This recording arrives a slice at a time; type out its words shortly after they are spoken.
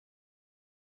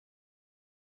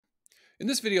In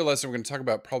this video lesson, we're going to talk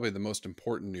about probably the most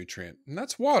important nutrient, and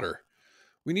that's water.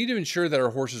 We need to ensure that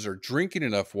our horses are drinking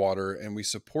enough water and we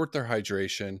support their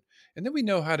hydration, and then we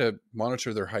know how to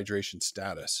monitor their hydration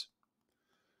status.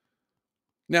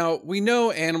 Now, we know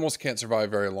animals can't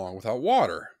survive very long without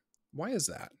water. Why is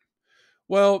that?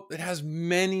 Well, it has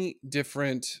many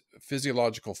different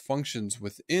physiological functions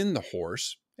within the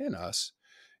horse and us,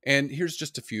 and here's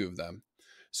just a few of them.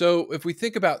 So, if we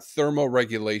think about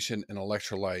thermoregulation and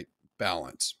electrolyte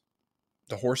balance,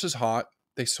 the horse is hot,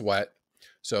 they sweat,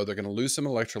 so they're going to lose some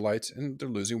electrolytes and they're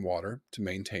losing water to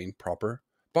maintain proper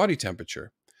body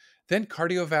temperature. Then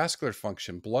cardiovascular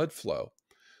function, blood flow.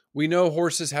 We know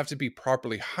horses have to be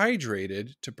properly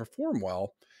hydrated to perform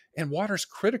well, and water is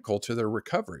critical to their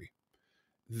recovery.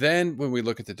 Then when we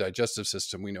look at the digestive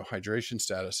system, we know hydration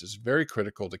status is very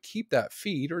critical to keep that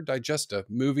feed or digestive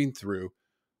moving through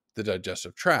the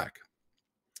digestive tract.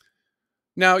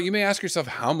 Now, you may ask yourself,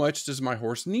 how much does my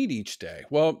horse need each day?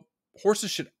 Well,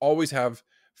 horses should always have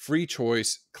free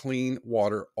choice, clean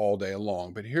water all day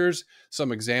long. But here's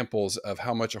some examples of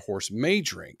how much a horse may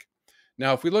drink.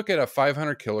 Now, if we look at a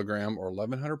 500 kilogram or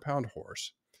 1,100 pound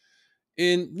horse,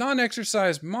 in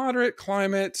non-exercise moderate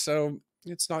climate, so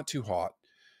it's not too hot,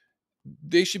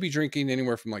 they should be drinking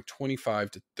anywhere from like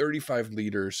 25 to 35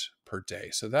 liters per day.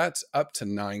 So that's up to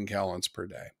 9 gallons per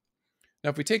day. Now,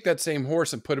 if we take that same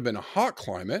horse and put them in a hot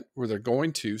climate where they're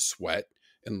going to sweat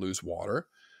and lose water,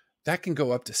 that can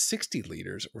go up to 60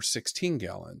 liters or 16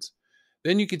 gallons.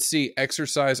 Then you can see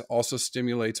exercise also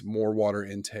stimulates more water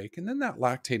intake, and then that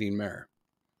lactating mare.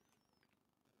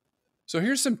 So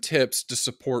here's some tips to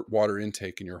support water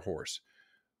intake in your horse.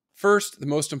 First, the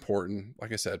most important,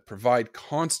 like I said, provide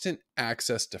constant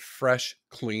access to fresh,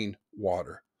 clean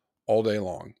water all day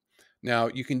long. Now,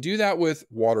 you can do that with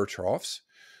water troughs.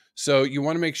 So you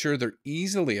want to make sure they're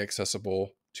easily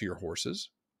accessible to your horses,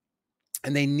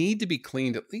 and they need to be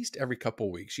cleaned at least every couple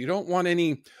of weeks. You don't want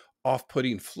any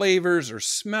off-putting flavors or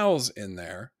smells in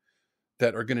there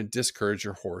that are going to discourage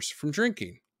your horse from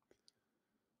drinking.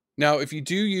 Now, if you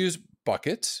do use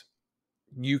buckets,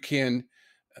 you can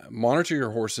monitor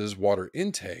your horse's water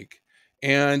intake,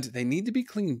 and they need to be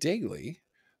cleaned daily.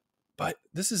 But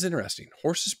this is interesting.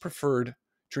 Horses preferred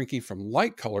drinking from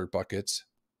light-colored buckets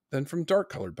than from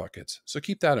dark-colored buckets. So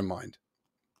keep that in mind.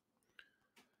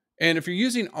 And if you're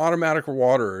using automatic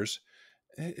waterers,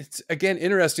 it's again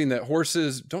interesting that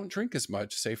horses don't drink as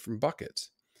much, say, from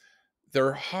buckets.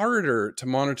 They're harder to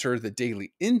monitor the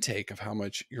daily intake of how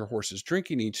much your horse is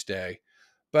drinking each day,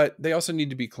 but they also need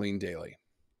to be cleaned daily.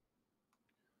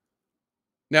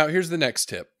 Now, here's the next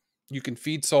tip. You can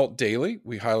feed salt daily.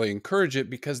 We highly encourage it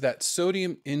because that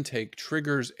sodium intake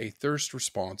triggers a thirst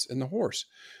response in the horse.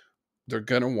 They're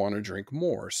going to want to drink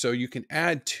more. So you can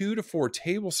add 2 to 4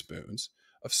 tablespoons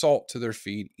of salt to their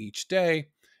feed each day.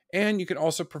 And you can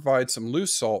also provide some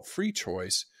loose salt, free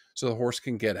choice, so the horse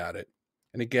can get at it.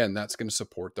 And again, that's going to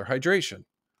support their hydration.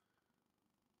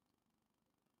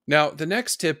 Now, the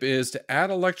next tip is to add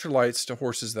electrolytes to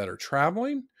horses that are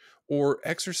traveling or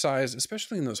exercise,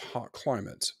 especially in those hot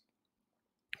climates.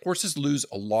 Horses lose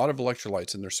a lot of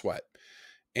electrolytes in their sweat,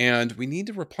 and we need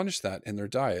to replenish that in their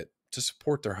diet to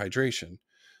support their hydration.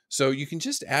 So you can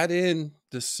just add in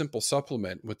this simple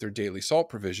supplement with their daily salt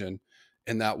provision,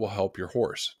 and that will help your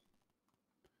horse.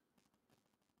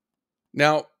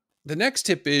 Now, the next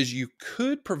tip is you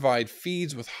could provide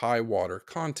feeds with high water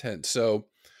content. So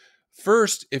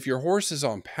first, if your horse is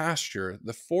on pasture,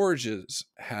 the forages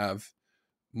have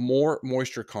more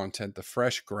moisture content, the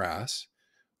fresh grass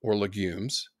or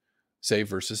legumes, say,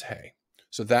 versus hay.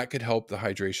 So that could help the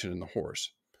hydration in the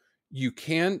horse. You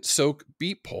can soak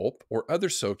beet pulp or other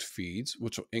soaked feeds,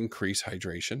 which will increase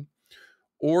hydration,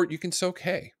 or you can soak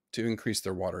hay to increase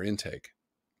their water intake.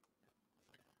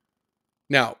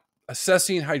 Now,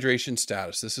 assessing hydration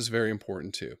status. This is very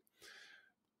important too.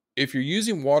 If you're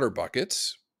using water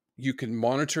buckets, you can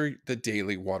monitor the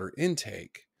daily water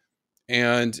intake.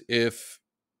 And if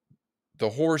the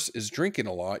horse is drinking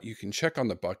a lot, you can check on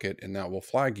the bucket and that will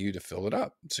flag you to fill it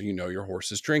up so you know your horse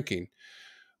is drinking.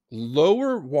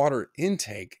 Lower water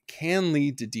intake can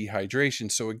lead to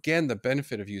dehydration. So again, the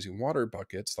benefit of using water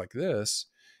buckets like this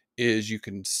is you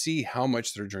can see how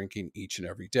much they're drinking each and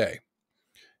every day.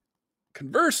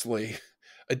 Conversely,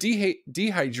 a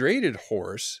dehydrated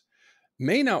horse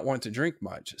may not want to drink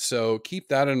much, so keep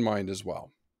that in mind as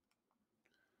well.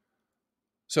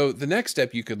 So the next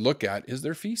step you could look at is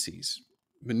their feces.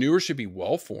 Manure should be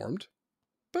well formed,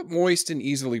 but moist and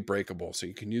easily breakable. So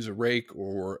you can use a rake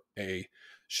or a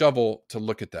shovel to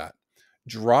look at that.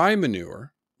 Dry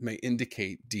manure may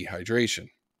indicate dehydration.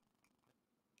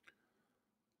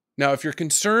 Now, if you're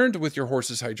concerned with your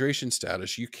horse's hydration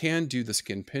status, you can do the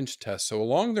skin pinch test. So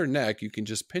along their neck, you can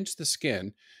just pinch the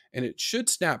skin and it should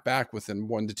snap back within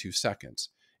 1 to 2 seconds.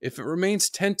 If it remains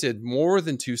tented more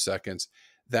than 2 seconds,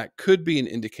 that could be an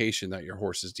indication that your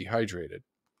horse is dehydrated.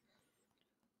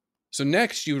 So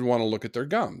next, you would want to look at their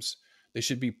gums. They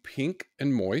should be pink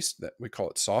and moist, that we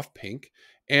call it soft pink.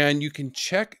 And you can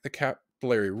check the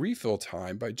capillary refill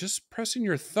time by just pressing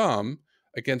your thumb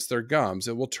against their gums.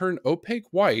 It will turn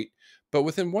opaque white, but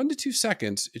within 1 to 2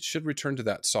 seconds, it should return to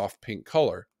that soft pink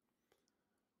color.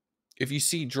 If you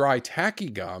see dry, tacky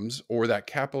gums or that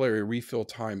capillary refill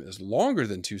time is longer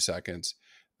than 2 seconds,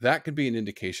 that could be an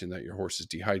indication that your horse is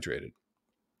dehydrated.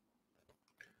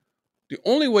 The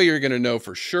only way you're going to know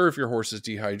for sure if your horse is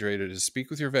dehydrated is speak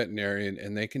with your veterinarian,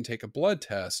 and they can take a blood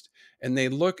test and they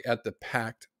look at the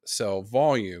packed cell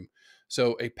volume.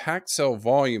 So a packed cell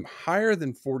volume higher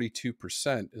than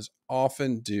 42% is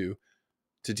often due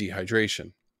to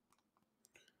dehydration.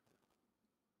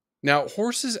 Now,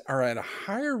 horses are at a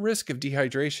higher risk of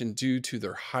dehydration due to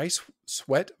their high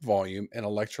sweat volume and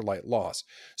electrolyte loss.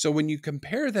 So when you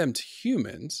compare them to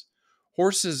humans,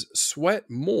 horses sweat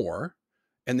more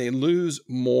and they lose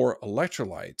more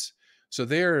electrolytes. So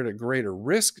they're at a greater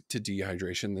risk to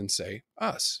dehydration than, say,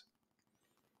 us.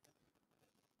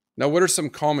 Now, what are some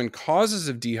common causes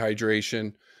of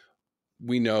dehydration?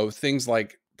 We know things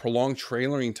like prolonged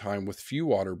trailering time with few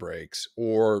water breaks,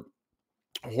 or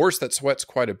a horse that sweats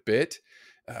quite a bit,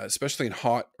 especially in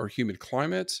hot or humid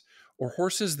climates, or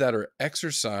horses that are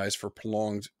exercised for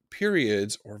prolonged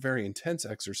periods or very intense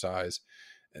exercise.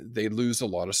 They lose a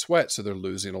lot of sweat, so they're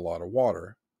losing a lot of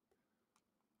water.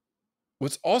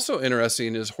 What's also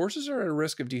interesting is horses are at a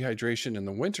risk of dehydration in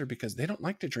the winter because they don't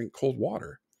like to drink cold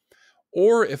water.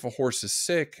 Or if a horse is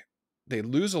sick, they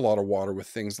lose a lot of water with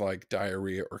things like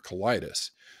diarrhea or colitis.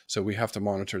 So we have to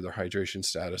monitor their hydration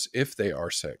status if they are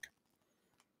sick.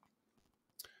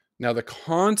 Now, the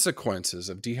consequences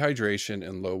of dehydration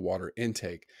and low water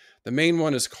intake. The main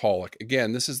one is colic.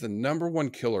 Again, this is the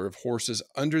 #1 killer of horses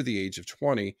under the age of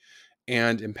 20,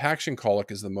 and impaction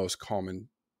colic is the most common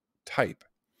type.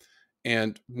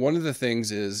 And one of the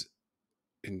things is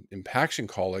in impaction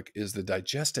colic is the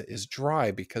digesta is dry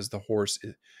because the horse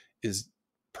is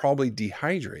probably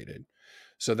dehydrated.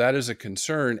 So that is a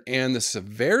concern, and the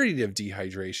severity of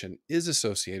dehydration is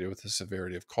associated with the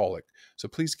severity of colic. So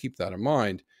please keep that in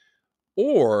mind.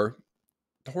 Or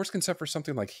the horse can suffer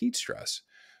something like heat stress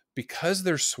because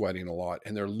they're sweating a lot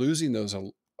and they're losing those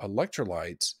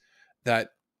electrolytes.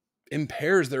 That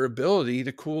impairs their ability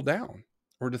to cool down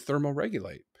or to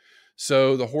thermoregulate.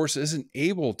 So the horse isn't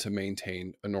able to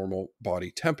maintain a normal body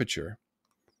temperature.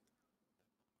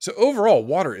 So overall,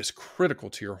 water is critical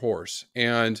to your horse.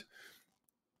 And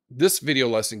this video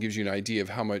lesson gives you an idea of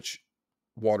how much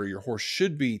water your horse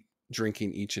should be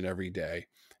drinking each and every day,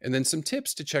 and then some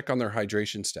tips to check on their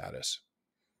hydration status.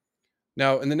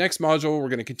 Now, in the next module, we're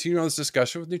going to continue on this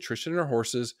discussion with nutrition in our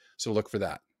horses, so look for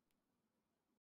that.